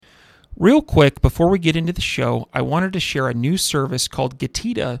Real quick, before we get into the show, I wanted to share a new service called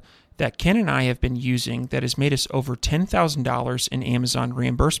Getita that Ken and I have been using that has made us over $10,000 in Amazon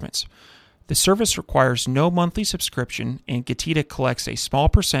reimbursements. The service requires no monthly subscription, and Getita collects a small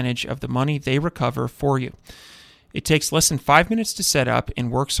percentage of the money they recover for you. It takes less than 5 minutes to set up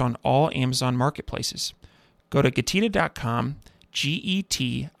and works on all Amazon marketplaces. Go to Getita.com,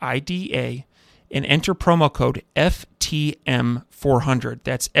 Getida, and enter promo code FTM400.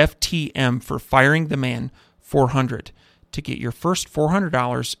 That's FTM for Firing the Man 400 to get your first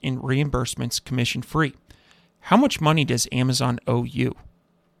 $400 in reimbursements commission-free. How much money does Amazon owe you?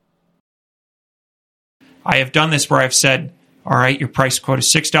 I have done this where I've said, all right, your price quote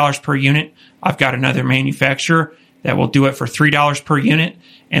is $6 per unit. I've got another manufacturer that will do it for $3 per unit,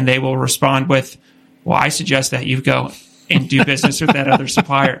 and they will respond with, well, I suggest that you go and do business with that other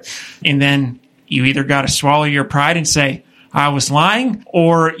supplier. And then you either got to swallow your pride and say, I was lying,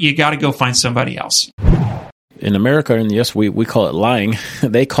 or you got to go find somebody else. In America and yes, we call it lying.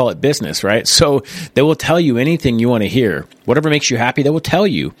 They call it business, right? So they will tell you anything you want to hear. Whatever makes you happy, they will tell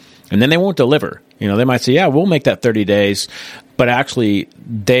you. And then they won't deliver. You know, they might say, yeah, we'll make that 30 days. But actually,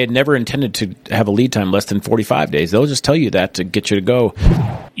 they had never intended to have a lead time less than 45 days. They'll just tell you that to get you to go.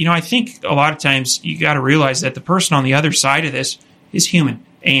 You know, I think a lot of times you got to realize that the person on the other side of this is human.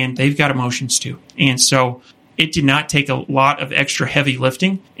 And they've got emotions too. And so it did not take a lot of extra heavy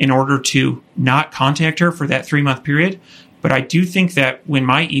lifting in order to not contact her for that 3-month period. But I do think that when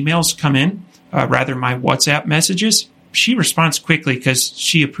my emails come in, rather my WhatsApp messages, she responds quickly because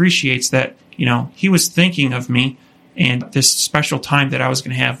she appreciates that, you know, he was thinking of me and this special time that I was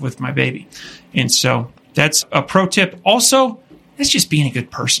going to have with my baby. And so that's a pro tip. Also, that's just being a good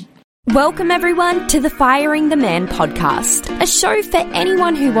person. Welcome everyone to the Firing the Man podcast, a show for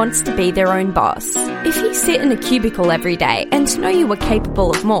anyone who wants to be their own boss. If you sit in a cubicle every day and know you are capable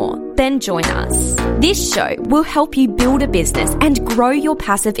of more, then join us. This show will help you build a business and grow your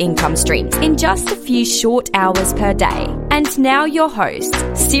passive income streams in just a few short hours per day. And now your hosts,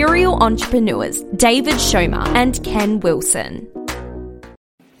 serial entrepreneurs David Schomer and Ken Wilson.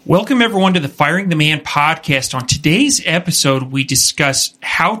 Welcome, everyone, to the Firing the Man podcast. On today's episode, we discuss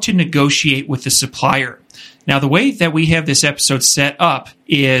how to negotiate with the supplier. Now, the way that we have this episode set up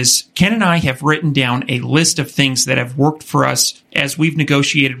is Ken and I have written down a list of things that have worked for us as we've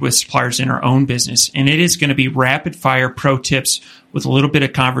negotiated with suppliers in our own business. And it is going to be rapid-fire pro tips with a little bit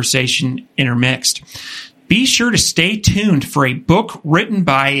of conversation intermixed. Be sure to stay tuned for a book written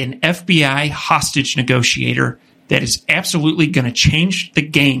by an FBI hostage negotiator that is absolutely going to change the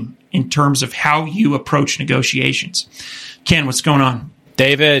game in terms of how you approach negotiations. Ken, what's going on?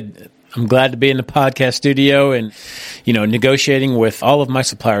 David, I'm glad to be in the podcast studio and, you know, negotiating with all of my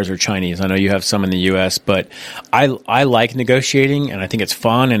suppliers are Chinese. I know you have some in the U.S., but I like negotiating and I think it's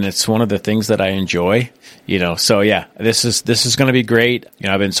fun and it's one of the things that I enjoy, you know. So yeah, this is going to be great. You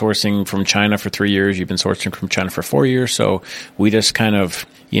know, I've been sourcing from China for 3 years. You've been sourcing from China for 4 years. So we just kind of,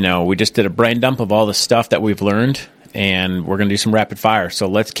 you know, we just did a brain dump of all the stuff that we've learned and we're going to do some rapid fire. So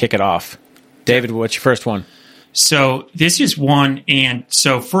let's kick it off. David, what's your first one? So this is one, and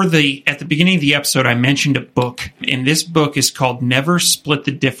so at the beginning of the episode, I mentioned a book, and this book is called Never Split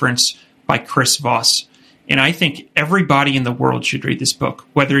the Difference by Chris Voss. And I think everybody in the world should read this book,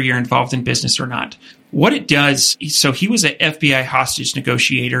 whether you're involved in business or not. What it does, so he was an FBI hostage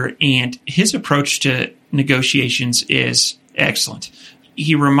negotiator, and his approach to negotiations is excellent.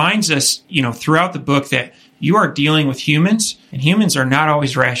 He reminds us, you know, throughout the book that you are dealing with humans, and humans are not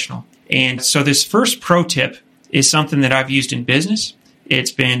always rational. And so this first pro tip is something that I've used in business.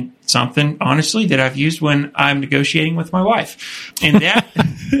 It's been something, honestly, that I've used when I'm negotiating with my wife. And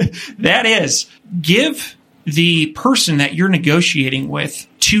that is, give the person that you're negotiating with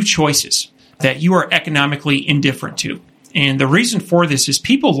 2 choices that you are economically indifferent to. And the reason for this is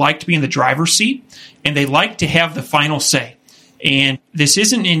people like to be in the driver's seat, and they like to have the final say. And this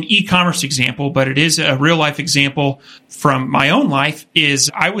isn't an e-commerce example, but it is a real-life example from my own life,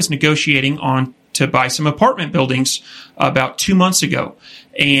 is I was negotiating to buy some apartment buildings about 2 months ago.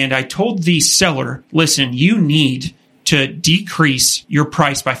 And I told the seller, listen, you need to decrease your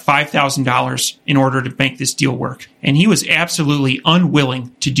price by $5,000 in order to make this deal work. And he was absolutely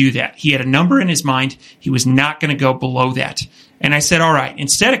unwilling to do that. He had a number in his mind. He was not going to go below that. And I said, all right,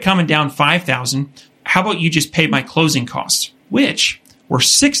 instead of coming down $5,000, how about you just pay my closing costs, which were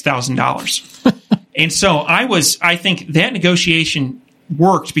 $6,000. And so I think that negotiation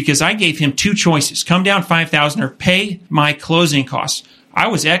worked because I gave him 2 choices, come down $5,000 or pay my closing costs. I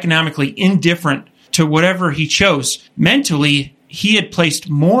was economically indifferent to whatever he chose. Mentally, he had placed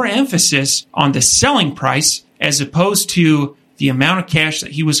more emphasis on the selling price as opposed to the amount of cash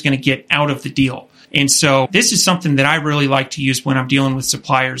that he was going to get out of the deal. And so this is something that I really like to use when I'm dealing with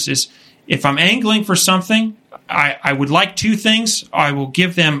suppliers is if I'm angling for something, I would like two things. I will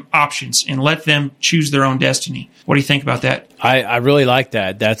give them options and let them choose their own destiny. What do you think about that? I really like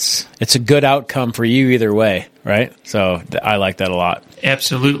that. It's a good outcome for you either way, right? So I like that a lot.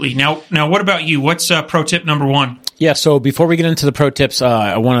 Absolutely. Now, what about you? What's pro tip number 1? Yeah, so before we get into the pro tips,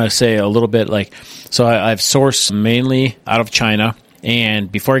 I want to say a little bit I've sourced mainly out of China. And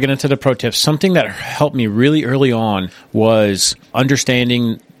before I get into the pro tips, something that helped me really early on was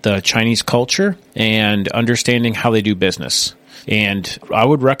understanding the Chinese culture and understanding how they do business. And I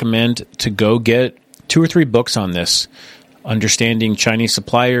would recommend to go get 2 or 3 books on this, understanding Chinese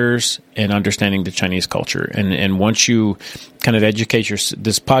suppliers and understanding the Chinese culture. And once you kind of educate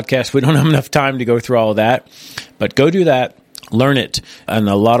this podcast, we don't have enough time to go through all of that, but go do that. Learn it, and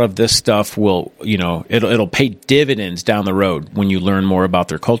a lot of this stuff will, it'll pay dividends down the road when you learn more about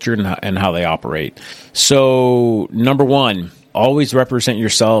their culture and how they operate. So, number 1, always represent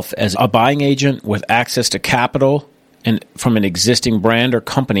yourself as a buying agent with access to capital and from an existing brand or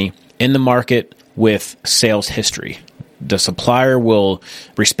company in the market with sales history. The supplier will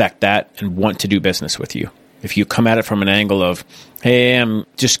respect that and want to do business with you. If you come at it from an angle of, hey, I'm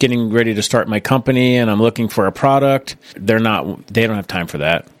just getting ready to start my company and I'm looking for a product, they don't have time for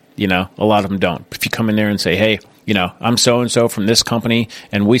that. A lot of them don't. If you come in there and say, hey, I'm so-and-so from this company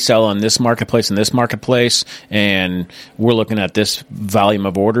and we sell on this marketplace and this marketplace and we're looking at this volume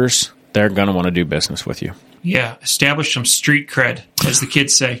of orders, they're going to want to do business with you. Yeah, establish some street cred, as the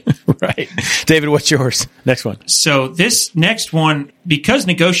kids say. Right. David, what's yours? Next one. So this next one, because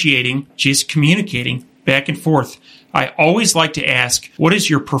negotiating, just communicating back and forth, I always like to ask, what is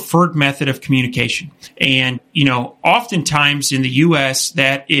your preferred method of communication? And, oftentimes in the U.S.,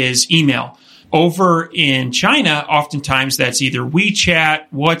 that is email. Over in China, oftentimes that's either WeChat,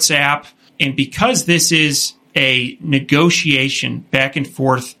 WhatsApp. And because this is a negotiation back and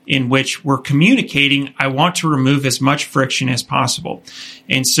forth in which we're communicating, I want to remove as much friction as possible.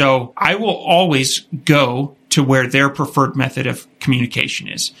 And so I will always go to where their preferred method of communication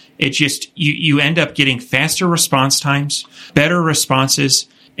is. It just, you end up getting faster response times, better responses.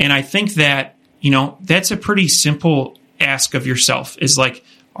 And I think that, that's a pretty simple ask of yourself is like,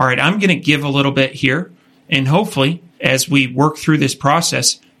 all right, I'm going to give a little bit here. And hopefully as we work through this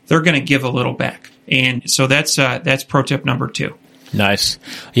process, they're going to give a little back. And so that's pro tip number 2. Nice.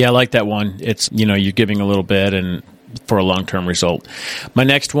 Yeah, I like that one. It's, you're giving a little bit and for a long-term result. My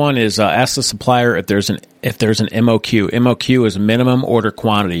next one is ask the supplier if there's an MOQ. MOQ is minimum order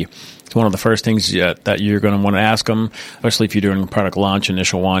quantity. It's one of the first things that you're going to want to ask them, especially if you're doing a product launch,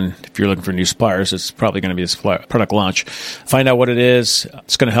 initial one. If you're looking for new suppliers, it's probably going to be a product launch. Find out what it is.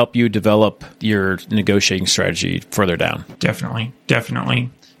 It's going to help you develop your negotiating strategy further down. Definitely.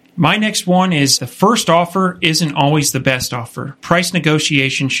 My next one is the first offer isn't always the best offer. Price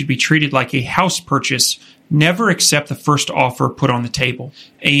negotiation should be treated like a house purchase. Never accept the first offer put on the table.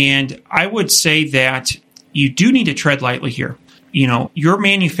 And I would say that you do need to tread lightly here. Your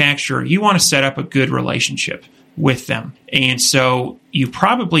manufacturer, you want to set up a good relationship with them. And so you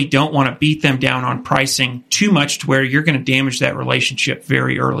probably don't want to beat them down on pricing too much to where you're going to damage that relationship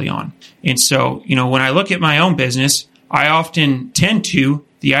very early on. And so, when I look at my own business, I often tend to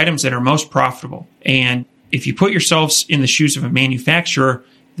the items that are most profitable. And if you put yourselves in the shoes of a manufacturer,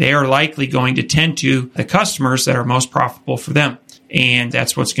 they are likely going to tend to the customers that are most profitable for them. And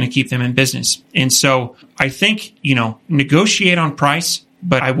that's what's going to keep them in business. And so I think, negotiate on price,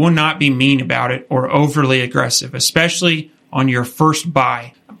 but I will not be mean about it or overly aggressive, especially on your first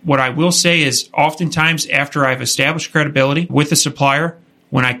buy. What I will say is oftentimes after I've established credibility with the supplier,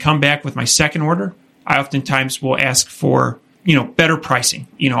 when I come back with my second order, I oftentimes will ask for better pricing.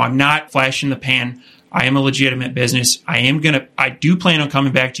 I'm not flash in the pan. I am a legitimate business. I do plan on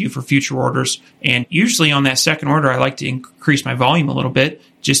coming back to you for future orders. And usually on that second order, I like to increase my volume a little bit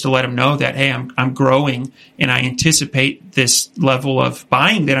just to let them know that, hey, I'm growing and I anticipate this level of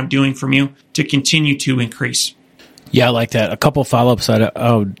buying that I'm doing from you to continue to increase. Yeah, I like that. A couple follow-ups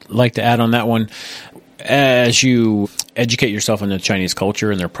I would like to add on that one. As you educate yourself on the Chinese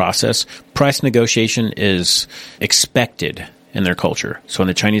culture and their process, price negotiation is expected in their culture. So in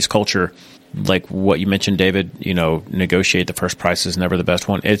the Chinese culture, like what you mentioned, David, negotiate the first price is never the best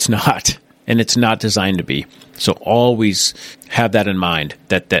one. It's not. And it's not designed to be. So always have that in mind,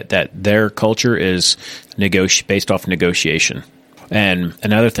 that their culture is based off negotiation. And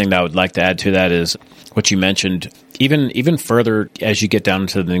another thing that I would like to add to that is what you mentioned, even further as you get down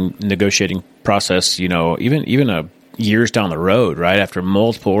into the negotiating process, even years down the road, right, after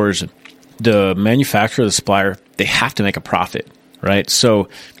multiple orders, the manufacturer, the supplier, they have to make a profit. right? So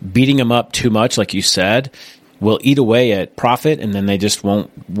beating them up too much, like you said, will eat away at profit, and then they just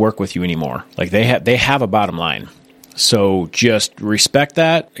won't work with you anymore. Like they have a bottom line. So just respect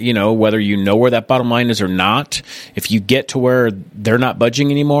that, whether you know where that bottom line is or not. If you get to where they're not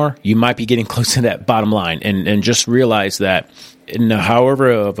budging anymore, you might be getting close to that bottom line. And just realize that however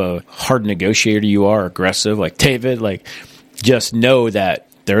of a hard negotiator you are, aggressive like David, just know that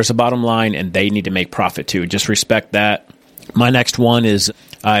there's a bottom line and they need to make profit too. Just respect that. My next one is,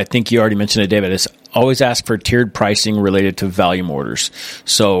 I think you already mentioned it, David, is always ask for tiered pricing related to volume orders.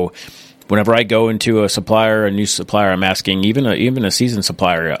 So whenever I go into a new supplier, I'm asking, even a seasoned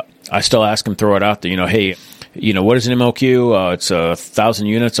supplier, I still ask them, throw it out there, hey, what is an MOQ? It's 1,000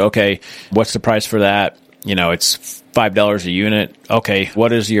 units. Okay. What's the price for that? It's $5 a unit. Okay.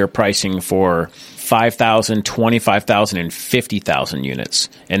 What is your pricing for 5,000, 25,000, and 50,000 units?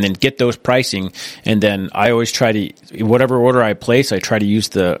 And then get those pricing. And then I always try to, whatever order I place, I try to use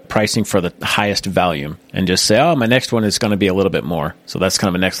the pricing for the highest volume and just say, my next one is going to be a little bit more. So that's kind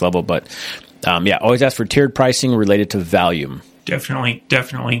of a next level. But always ask for tiered pricing related to volume.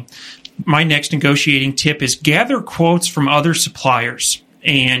 Definitely. My next negotiating tip is gather quotes from other suppliers.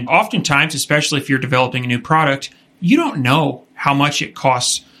 And oftentimes, especially if you're developing a new product, you don't know how much it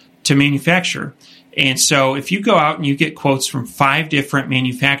costs to manufacture. And so if you go out and you get quotes from 5 different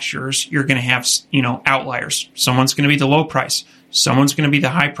manufacturers, you're going to have, outliers. Someone's going to be the low price. Someone's going to be the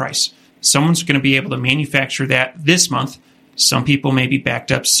high price. Someone's going to be able to manufacture that this month. Some people may be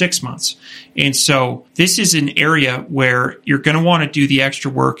backed up 6 months. And so this is an area where you're going to want to do the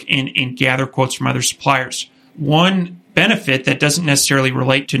extra work and gather quotes from other suppliers. One benefit that doesn't necessarily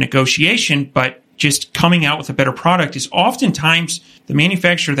relate to negotiation, but just coming out with a better product is oftentimes the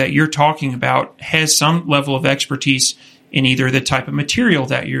manufacturer that you're talking about has some level of expertise in either the type of material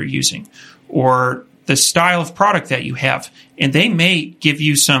that you're using or the style of product that you have. And they may give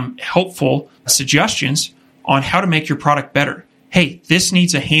you some helpful suggestions on how to make your product better. Hey, this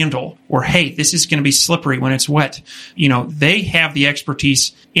needs a handle, or hey, this is going to be slippery when it's wet. They have the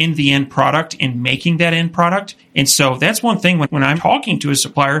expertise in the end product, in making that end product. And so that's one thing when I'm talking to a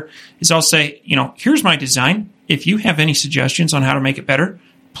supplier is I'll say, here's my design. If you have any suggestions on how to make it better,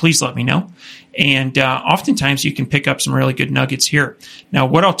 please let me know. And oftentimes you can pick up some really good nuggets here. Now,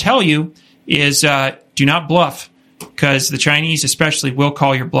 what I'll tell you is do not bluff, because the Chinese especially will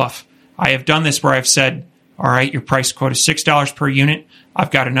call your bluff. I have done this where I've said, all right, your price quote is $6 per unit. I've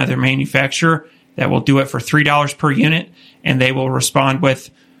got another manufacturer that will do it for $3 per unit. And they will respond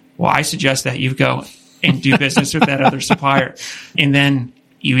with, well, I suggest that you go and do business with that other supplier. And then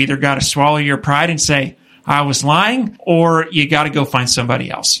you either got to swallow your pride and say, I was lying, or you got to go find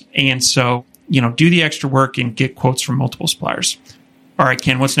somebody else. And so, do the extra work and get quotes from multiple suppliers. All right,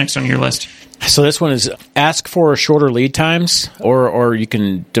 Ken, what's next on your list? So this one is ask for shorter lead times, or you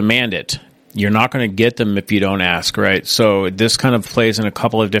can demand it. You're not going to get them if you don't ask, right? So this kind of plays in a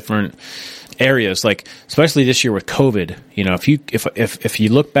couple of different areas, like especially this year with COVID. If you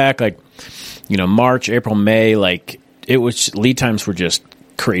look back, March, April, May, it was lead times were just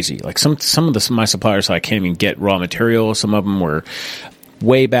crazy. Like some of my suppliers, I can't even get raw material. Some of them were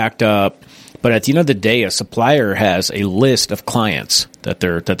way backed up. But at the end of the day, a supplier has a list of clients that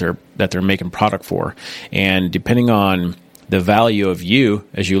they're making product for, and depending on the value of you,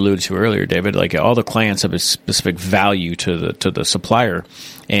 as you alluded to earlier, David, all the clients have a specific value to the supplier.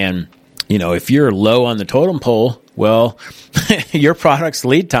 And, if you're low on the totem pole, well, your product's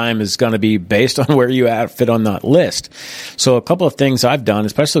lead time is going to be based on where you fit on that list. So a couple of things I've done,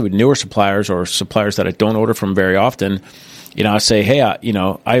 especially with newer suppliers or suppliers that I don't order from very often, I say, hey,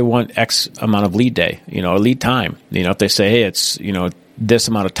 I want X amount of lead day, lead time. If they say, hey, it's, this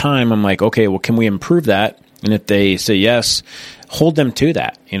amount of time, I'm like, okay, well, can we improve that? And if they say yes, hold them to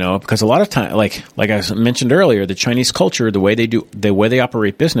that, because a lot of time, like I mentioned earlier, the Chinese culture, the way they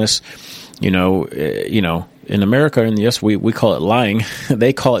operate business, in America and yes, we call it lying.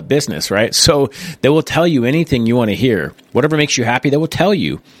 They call it business, right? So they will tell you anything you want to hear. Whatever makes you happy, they will tell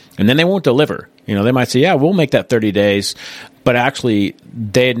you. And then they won't deliver. They might say, yeah, we'll make that 30 days. But actually,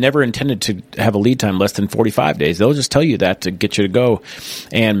 they had never intended to have a lead time less than 45 days. They'll just tell you that to get you to go.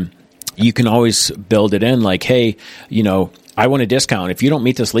 And you can always build it in like, hey, I want a discount. If you don't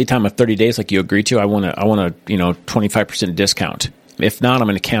meet this lead time of 30 days like you agreed to, I want a 25% discount. If not, I'm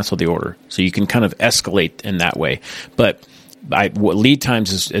going to cancel the order. So you can kind of escalate in that way. But lead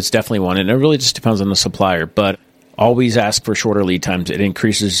times is definitely one, and it really just depends on the supplier. But always ask for shorter lead times. It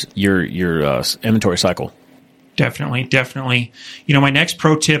increases your inventory cycle. Definitely. My next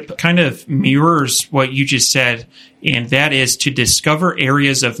pro tip kind of mirrors what you just said, and that is to discover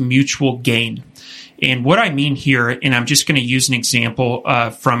areas of mutual gain. And what I mean here, and I'm just going to use an example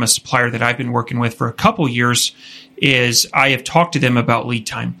from a supplier that I've been working with for a couple years, is I have talked to them about lead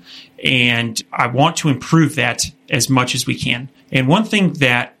time. And I want to improve that as much as we can. And one thing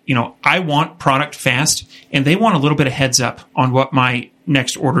that, I want product fast, and they want a little bit of heads up on what my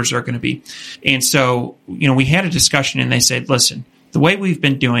next orders are going to be. And so, we had a discussion and they said, listen, the way we've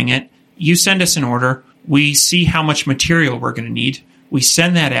been doing it, you send us an order, we see how much material we're going to need, we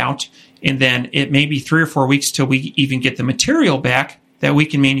send that out, and then it may be 3 or 4 weeks till we even get the material back that we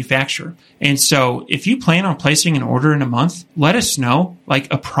can manufacture. And so if you plan on placing an order in a month, let us know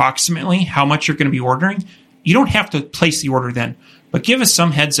approximately how much you're going to be ordering. You don't have to place the order then, but give us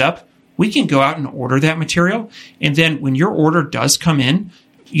some heads up. We can go out and order that material. And then when your order does come in,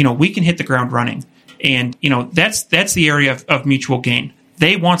 we can hit the ground running. And, that's the area of mutual gain.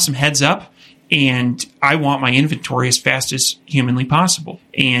 They want some heads up, and I want my inventory as fast as humanly possible.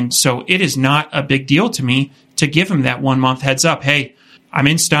 And so it is not a big deal to me to give them that 1 month heads up. Hey, I'm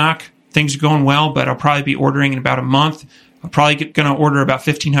in stock. Things are going well, but I'll probably be ordering in about a month. I'm probably going to order about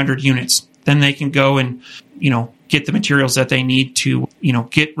 1,500 units. Then they can go and, get the materials that they need to,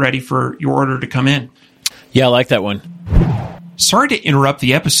 get ready for your order to come in. Yeah, I like that one. Sorry to interrupt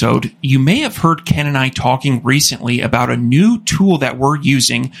the episode. You may have heard Ken and I talking recently about a new tool that we're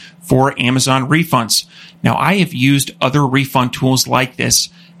using for Amazon refunds. Now, I have used other refund tools like this.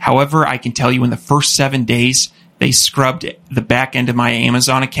 However, I can tell you in the first 7 days, they scrubbed the back end of my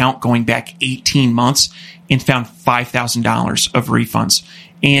Amazon account going back 18 months and found $5,000 of refunds.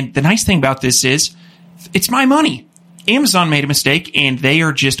 And the nice thing about this is it's my money. Amazon made a mistake and they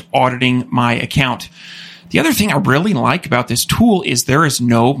are just auditing my account. The other thing I really like about this tool is there is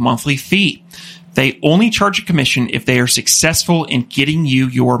no monthly fee. They only charge a commission if they are successful in getting you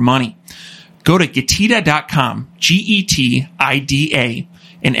your money. Go to Getida.com, Getida,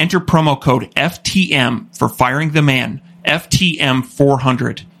 and enter promo code FTM for Firing the Man,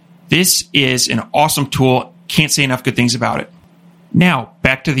 FTM400. This is an awesome tool. Can't say enough good things about it. Now,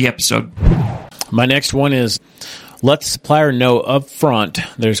 back to the episode. My next one is let the supplier know up front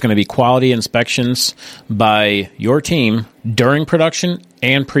there's going to be quality inspections by your team during production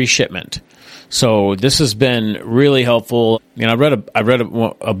and pre-shipment. So this has been really helpful. I read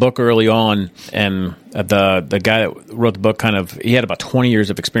a book early on, and the guy that wrote the book he had about 20 years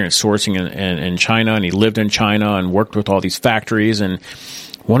of experience sourcing in China, and he lived in China and worked with all these factories. And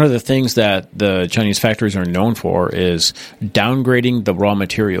one of the things that the Chinese factories are known for is downgrading the raw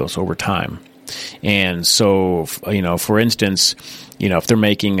materials over time. And so, for instance, if they're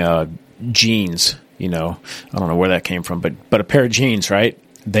making jeans, I don't know where that came from, but a pair of jeans, right?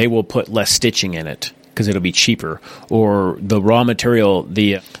 They will put less stitching in it because it'll be cheaper. Or the raw material,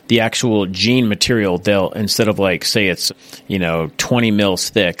 the actual jean material, they'll, instead of say it's 20 mils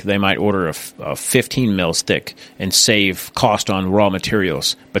thick, they might order a 15 mils thick and save cost on raw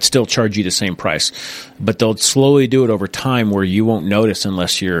materials, but still charge you the same price. But they'll slowly do it over time where you won't notice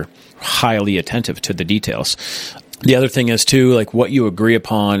unless you're highly attentive to the details. The other thing is too, what you agree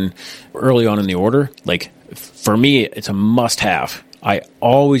upon early on in the order. For me, it's a must-have. I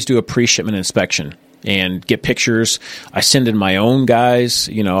always do a pre-shipment inspection and get pictures. I send in my own guys.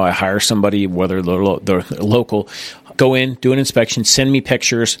 I hire somebody, whether they're local, go in, do an inspection, send me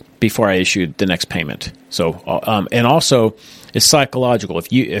pictures before I issue the next payment. So, and also, it's psychological.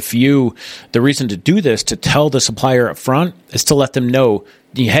 If you, the reason to do this, to tell the supplier up front, is to let them know,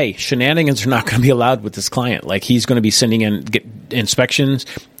 hey, shenanigans are not going to be allowed with this client. He's going to be sending in inspections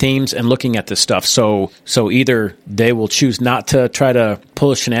teams and looking at this stuff. So either they will choose not to try to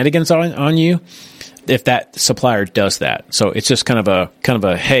pull shenanigans on you if that supplier does that. So it's just kind of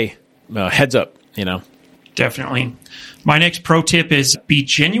a hey, heads up, Definitely. My next pro tip is be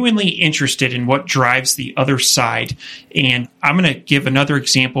genuinely interested in what drives the other side. And I'm going to give another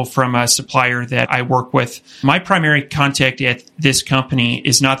example from a supplier that I work with. My primary contact at this company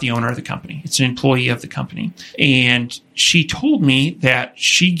is not the owner of the company. It's an employee of the company. And she told me that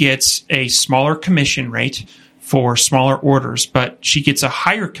she gets a smaller commission rate for smaller orders, but she gets a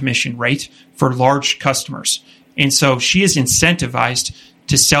higher commission rate for large customers. And so she is incentivized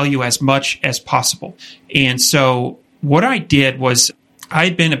to sell you as much as possible. And so what I did was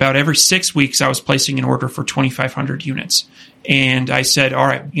I'd been about every 6 weeks, I was placing an order for 2,500 units. And I said, all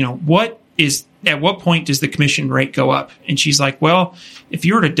right, at what point does the commission rate go up? And she's like, well, if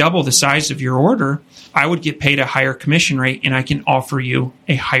you were to double the size of your order, I would get paid a higher commission rate and I can offer you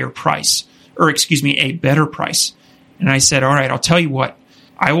a higher price, a better price. And I said, all right, I'll tell you what,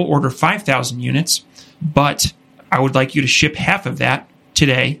 I will order 5,000 units, but I would like you to ship half of that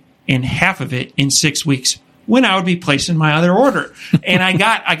today and half of it in 6 weeks when I would be placing my other order. And I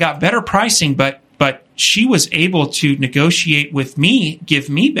got better pricing, but she was able to negotiate with me, give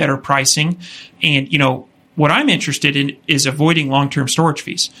me better pricing. And, what I'm interested in is avoiding long-term storage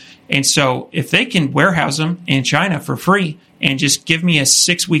fees. And so if they can warehouse them in China for free and just give me a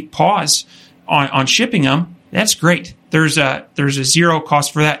 6-week pause on shipping them, that's great. There's a zero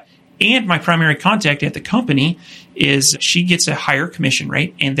cost for that. And my primary contact at the company is she gets a higher commission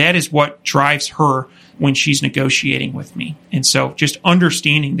rate, and that is what drives her when she's negotiating with me. And so just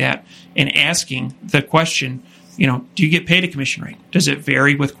understanding that and asking the question, do you get paid a commission rate? Does it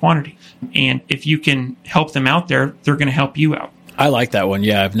vary with quantity? And if you can help them out there, they're going to help you out. I like that one.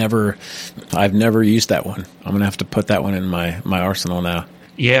 Yeah, I've never used that one. I'm going to have to put that one in my arsenal now.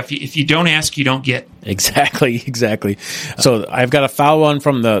 Yeah, if you don't ask, you don't get. Exactly. So I've got a follow on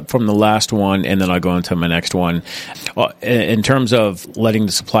from the last one, and then I'll go into my next one. In terms of letting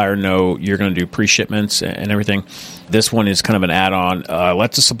the supplier know you're going to do pre-shipments and everything, this one is kind of an add-on.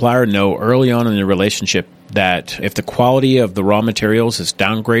 Let the supplier know early on in the relationship that if the quality of the raw materials is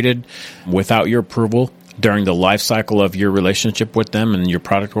downgraded without your approval during the life cycle of your relationship with them and your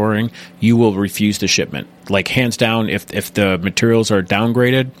product ordering, you will refuse the shipment. Like hands down, if the materials are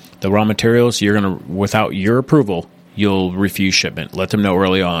downgraded, the raw materials, you're going to, without your approval, you'll refuse shipment. Let them know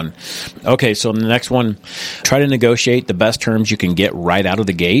early on. Okay, so the next one, try to negotiate the best terms you can get right out of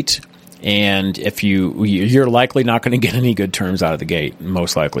the gate. And if you're likely not going to get any good terms out of the gate,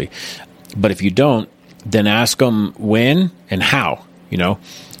 most likely. But if you don't, then ask them when and how,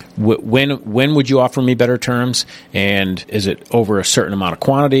 When would you offer me better terms, and is it over a certain amount of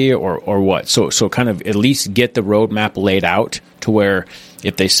quantity or what? So kind of at least get the roadmap laid out to where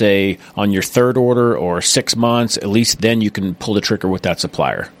if they say on your third order or 6 months, at least then you can pull the trigger with that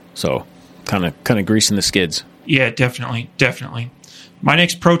supplier. So kind of greasing the skids. Yeah, definitely. My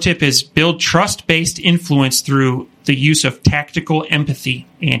next pro tip is build trust-based influence through the use of tactical empathy.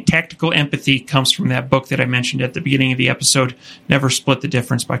 And tactical empathy comes from that book that I mentioned at the beginning of the episode, Never Split the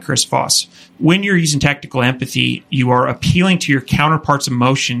Difference by Chris Voss. When you're using tactical empathy, you are appealing to your counterpart's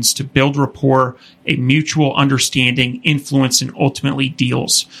emotions to build rapport, a mutual understanding, influence, and ultimately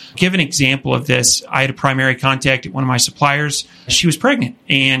deals. Give an example of this. I had a primary contact at one of my suppliers. She was pregnant.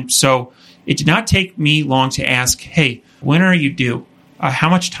 And so it did not take me long to ask, hey, when are you due?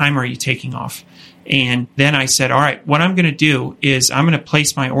 How much time are you taking off? And then I said, all right, what I'm going to do is I'm going to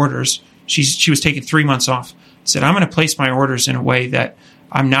place my orders. She was taking 3 months off. I said, I'm going to place my orders in a way that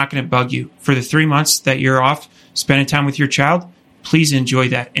I'm not going to bug you. For the 3 months that you're off spending time with your child, please enjoy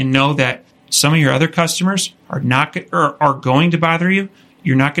that. And know that some of your other customers are going to bother you.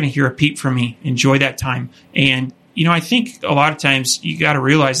 You're not going to hear a peep from me. Enjoy that time. And, I think a lot of times you got to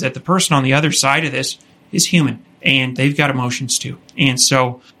realize that the person on the other side of this is human. And they've got emotions too. And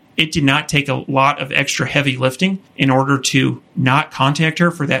so it did not take a lot of extra heavy lifting in order to not contact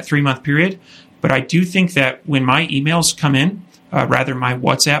her for that 3-month period. But I do think that when my emails come in, my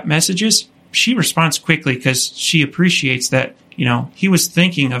WhatsApp messages, she responds quickly because she appreciates that, he was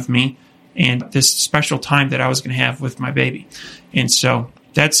thinking of me and this special time that I was going to have with my baby. And so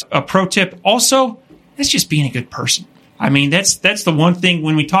that's a pro tip. Also, that's just being a good person. I mean, that's the one thing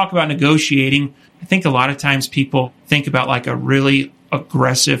when we talk about negotiating. I think a lot of times people think about like a really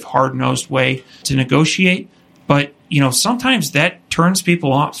aggressive, hard-nosed way to negotiate. But, sometimes that turns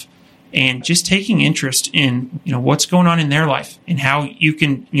people off. And just taking interest in, what's going on in their life and how you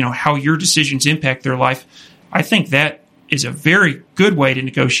can, how your decisions impact their life. I think that is a very good way to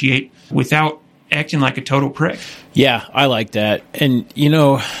negotiate without acting like a total prick. Yeah, I like that. And,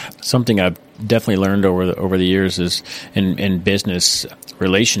 something I've definitely learned over the years is in business,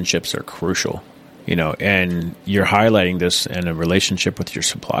 relationships are crucial. And you're highlighting this in a relationship with your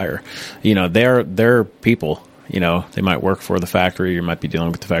supplier. They're people. They might work for the factory, you might be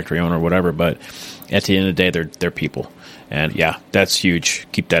dealing with the factory owner or whatever, but at the end of the day, they're people. And yeah, that's huge.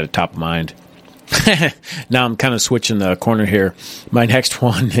 Keep that at top of mind. Now I'm kind of switching the corner here. My next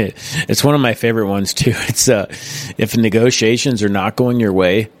one, it's one of my favorite ones too. It's if negotiations are not going your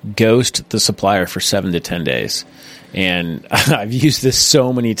way, ghost the supplier for 7 to 10 days. And I've used this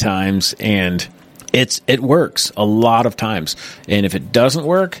so many times, and it works a lot of times. And if it doesn't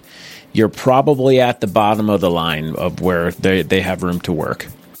work, you're probably at the bottom of the line of where they have room to work.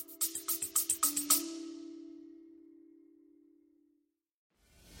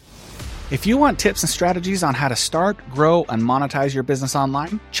 If you want tips and strategies on how to start, grow, and monetize your business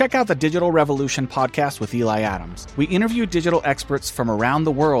online, check out the Digital Revolution podcast with Eli Adams. We interview digital experts from around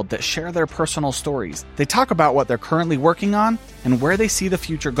the world that share their personal stories. They talk about what they're currently working on and where they see the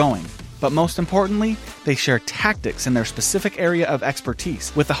future going. But most importantly, they share tactics in their specific area of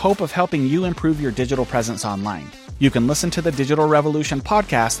expertise with the hope of helping you improve your digital presence online. You can listen to the Digital Revolution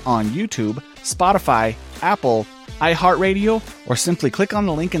podcast on YouTube, Spotify, Apple, iHeartRadio, or simply click on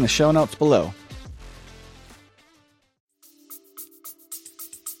the link in the show notes below.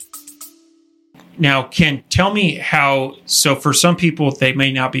 Now, Ken, tell me how, so for some people, they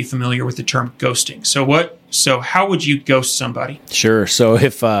may not be familiar with the term ghosting. So how would you ghost somebody? Sure. So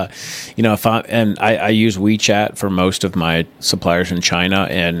if I use WeChat for most of my suppliers in China.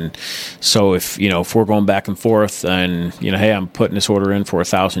 And so if we're going back and forth and, hey, I'm putting this order in for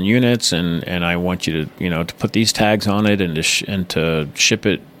 1,000 units and I want you to, to put these tags on it and to ship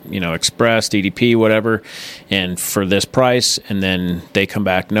it, express, DDP, whatever, and for this price, and then they come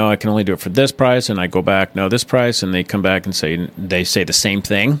back, no, I can only do it for this price, and I go back, no, this price, and they come back and say the same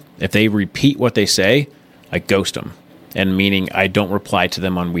thing. If they repeat what they say, I ghost them, and meaning I don't reply to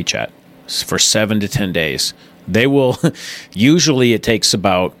them on WeChat for 7 to 10 days. They will, usually it takes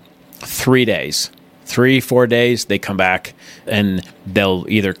about 3 days. 3-4 days, they come back, and they'll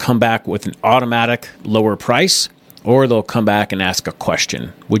either come back with an automatic lower price, or they'll come back and ask a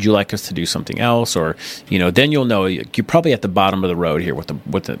question. Would you like us to do something else? Or, then you'll know you're probably at the bottom of the road here with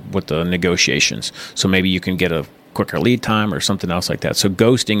the negotiations. So maybe you can get a quicker lead time or something else like that. So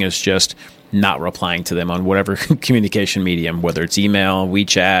ghosting is just not replying to them on whatever communication medium, whether it's email,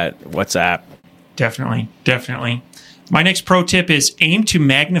 WeChat, WhatsApp. Definitely. My next pro tip is aim to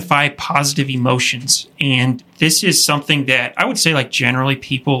magnify positive emotions. And this is something that I would say generally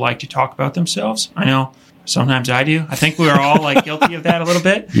people like to talk about themselves. I know. Sometimes I do. I think we're all guilty of that a little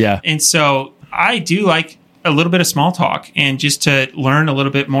bit. Yeah. And so I do like a little bit of small talk and just to learn a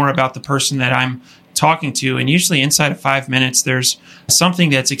little bit more about the person that I'm talking to. And usually inside of 5 minutes, there's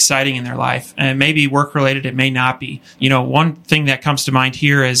something that's exciting in their life. And it may be work related. It may not be. One thing that comes to mind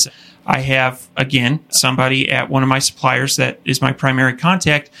here is I have, again, somebody at one of my suppliers that is my primary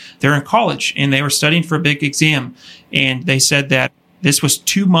contact. They're in college and they were studying for a big exam. And they said that this was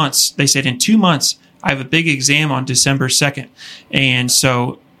 2 months. They said in 2 months, I have a big exam on December 2nd. And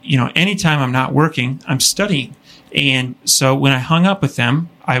so, anytime I'm not working, I'm studying. And so when I hung up with them,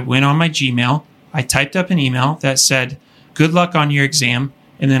 I went on my Gmail, I typed up an email that said, good luck on your exam.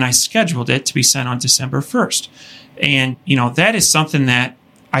 And then I scheduled it to be sent on December 1st. And, that is something that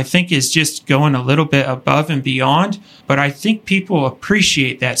I think is just going a little bit above and beyond. But I think people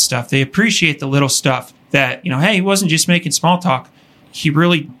appreciate that stuff. They appreciate the little stuff that, hey, he wasn't just making small talk. He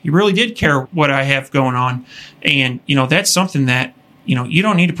really did care what I have going on. And, that's something that, you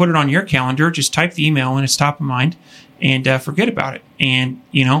don't need to put it on your calendar. Just type the email when it's top of mind and forget about it. And,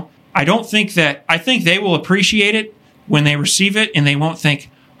 I think they will appreciate it when they receive it and they won't think,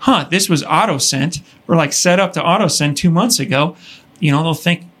 this was auto sent or set up to auto send 2 months ago. They'll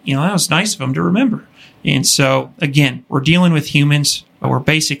think, that was nice of them to remember. And so, again, we're dealing with humans. We're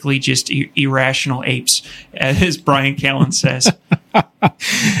basically just irrational apes, as Brian Callen says.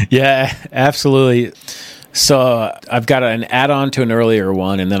 Yeah, absolutely. So I've got an add-on to an earlier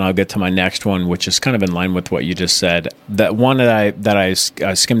one, and then I'll get to my next one, which is kind of in line with what you just said. That one that I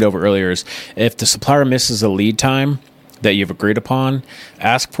skimmed over earlier is if the supplier misses a lead time that you've agreed upon,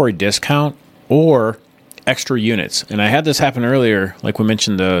 ask for a discount or extra units. And I had this happen earlier, like we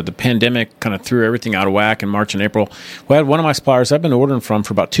mentioned, the pandemic kind of threw everything out of whack in March and April. We had one of my suppliers I've been ordering from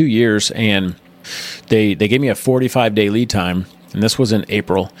for about 2 years, and they gave me a 45-day lead time, and this was in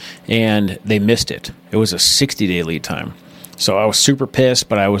April, and they missed it. It was a 60-day lead time. So I was super pissed,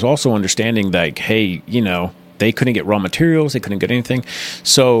 but I was also understanding hey, they couldn't get raw materials, they couldn't get anything.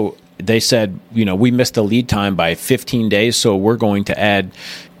 So they said, we missed the lead time by 15 days, so we're going to add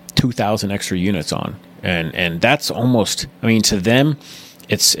 2,000 extra units on. And that's almost, to them,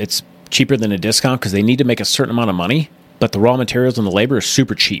 it's cheaper than a discount because they need to make a certain amount of money, but the raw materials and the labor is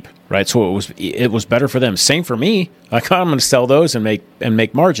super cheap, right? So it was better for them. Same for me. I'm going to sell those and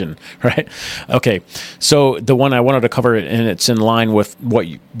make margin, right? Okay. So the one I wanted to cover, and it's in line with what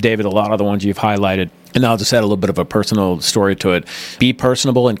David, a lot of the ones you've highlighted, and I'll just add a little bit of a personal story to it. Be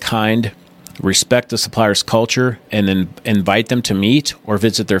personable and kind. Respect the supplier's culture, and then invite them to meet or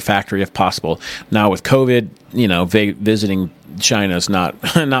visit their factory if possible. Now with COVID, visiting China is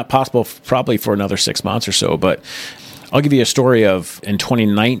not possible probably for another 6 months or so. But I'll give you a story of in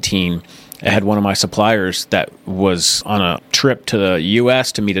 2019, I had one of my suppliers that was on a trip to the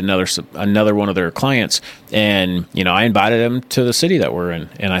U.S. to meet another one of their clients, and I invited him to the city that we're in,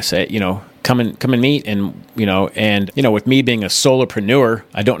 and I said, come and meet, and with me being a solopreneur,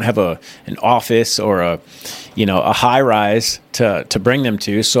 I don't have an office or a high rise to bring them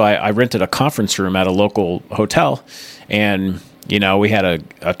to, so I rented a conference room at a local hotel, and we had a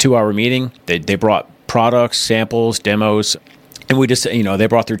 2-hour meeting. They brought products, samples, demos. And we just, they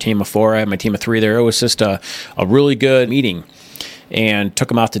brought their team of 4. I had my team of 3 there. It was just a really good meeting, and took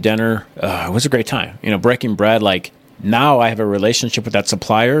them out to dinner. It was a great time. Breaking bread, like, now I have a relationship with that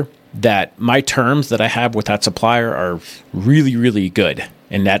supplier that my terms that I have with that supplier are really, really good.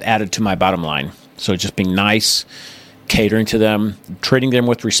 And that added to my bottom line. So just being nice, catering to them, treating them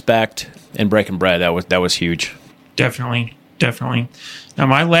with respect, and breaking bread, that was huge. Definitely. Now,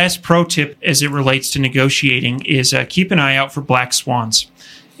 my last pro tip as it relates to negotiating is keep an eye out for black swans.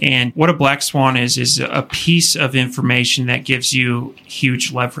 And what a black swan is a piece of information that gives you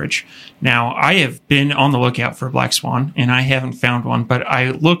huge leverage. Now, I have been on the lookout for a black swan, and I haven't found one, but I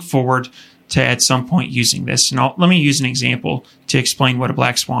look forward to at some point using this. And let me use an example to explain what a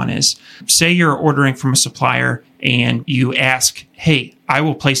black swan is. Say you're ordering from a supplier and you ask, hey, I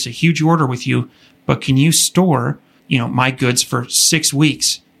will place a huge order with you, but can you store, my goods for 6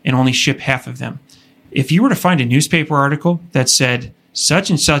 weeks and only ship half of them? If you were to find a newspaper article that said, such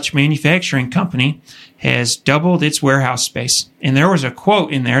and such manufacturing company has doubled its warehouse space, and there was a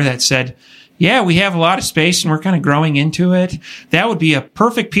quote in there that said, yeah, we have a lot of space and we're kind of growing into it, that would be a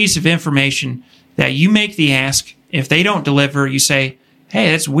perfect piece of information that you make the ask. If they don't deliver, you say,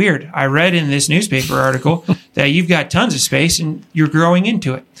 hey, that's weird. I read in this newspaper article that you've got tons of space and you're growing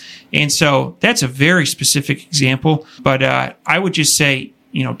into it. And so that's a very specific example. But I would just say,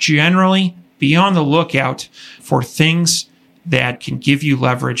 generally be on the lookout for things that can give you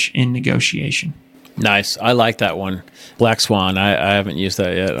leverage in negotiation. Nice. I like that one. Black swan. I haven't used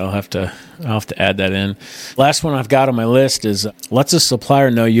that yet. I'll have to add that in. Last one I've got on my list is lets a supplier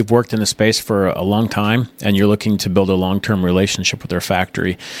know you've worked in the space for a long time and you're looking to build a long-term relationship with their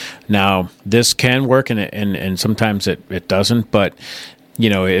factory. Now, this can work and sometimes it doesn't, but at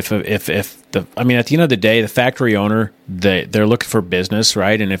the end of the day, the factory owner, they're looking for business,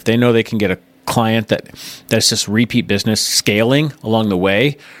 right? And if they know they can get a client that's just repeat business scaling along the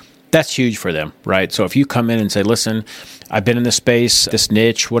way, that's huge for them, right? So if you come in and say, listen, I've been in this space, this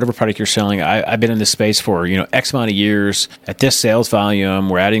niche, whatever product you're selling, I've been in this space for, X amount of years at this sales volume,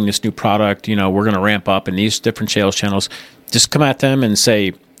 we're adding this new product, we're going to ramp up in these different sales channels. Just come at them and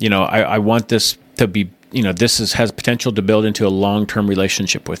say, I want this to be, this has potential to build into a long-term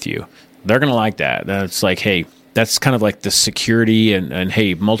relationship with you. They're going to like that. That's like, hey, that's kind of like the security and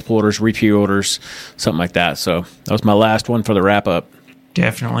hey, multiple orders, repeat orders, something like that. So that was my last one for the wrap up.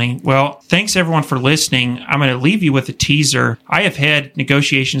 Definitely. Well, thanks everyone for listening. I'm going to leave you with a teaser. I have had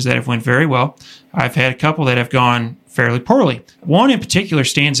negotiations that have went very well. I've had a couple that have gone fairly poorly. One in particular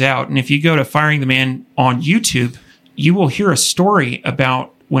stands out. And if you go to Firing the Man on YouTube, you will hear a story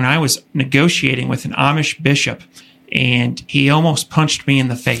about when I was negotiating with an Amish bishop and he almost punched me in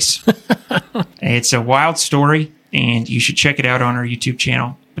the face. It's a wild story and you should check it out on our YouTube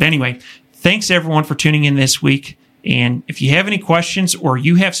channel. But anyway, thanks everyone for tuning in this week. And if you have any questions or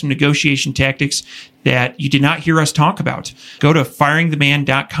you have some negotiation tactics that you did not hear us talk about, go to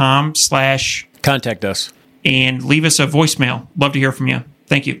firingtheman.com/ contact us and leave us a voicemail. Love to hear from you.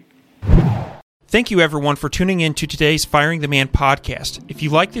 Thank you. Thank you, everyone, for tuning in to today's Firing the Man podcast. If you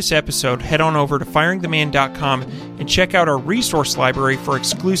like this episode, head on over to firingtheman.com and check out our resource library for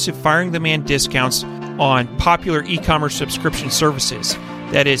exclusive Firing the Man discounts on popular e-commerce subscription services.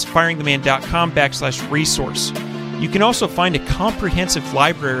 That is firingtheman.com/resource. You can also find a comprehensive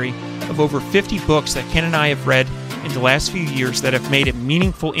library of over 50 books that Ken and I have read in the last few years that have made a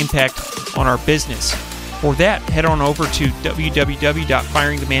meaningful impact on our business. For that, head on over to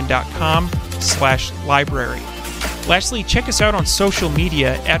www.firingtheman.com/library. Lastly, check us out on social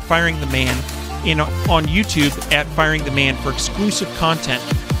media at Firing the Man and on YouTube at Firing the Man for exclusive content.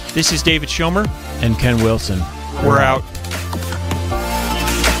 This is David Schomer. And Ken Wilson. We're out.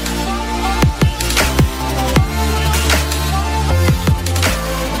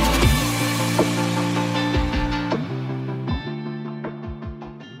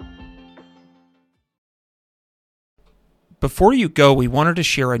 Before you go, we wanted to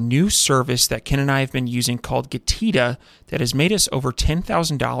share a new service that Ken and I have been using called Getida that has made us over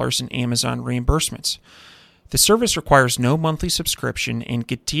 $10,000 in Amazon reimbursements. The service requires no monthly subscription, and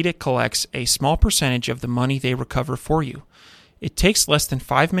Getida collects a small percentage of the money they recover for you. It takes less than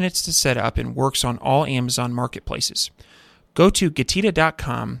 5 minutes to set up and works on all Amazon marketplaces. Go to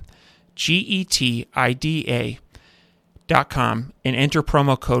Getida.com, Getida.com, and enter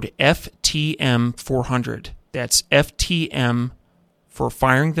promo code FTM400. That's FTM for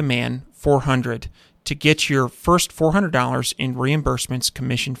Firing the Man 400 to get your first $400 in reimbursements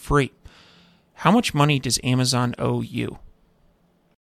commission free. How much money does Amazon owe you?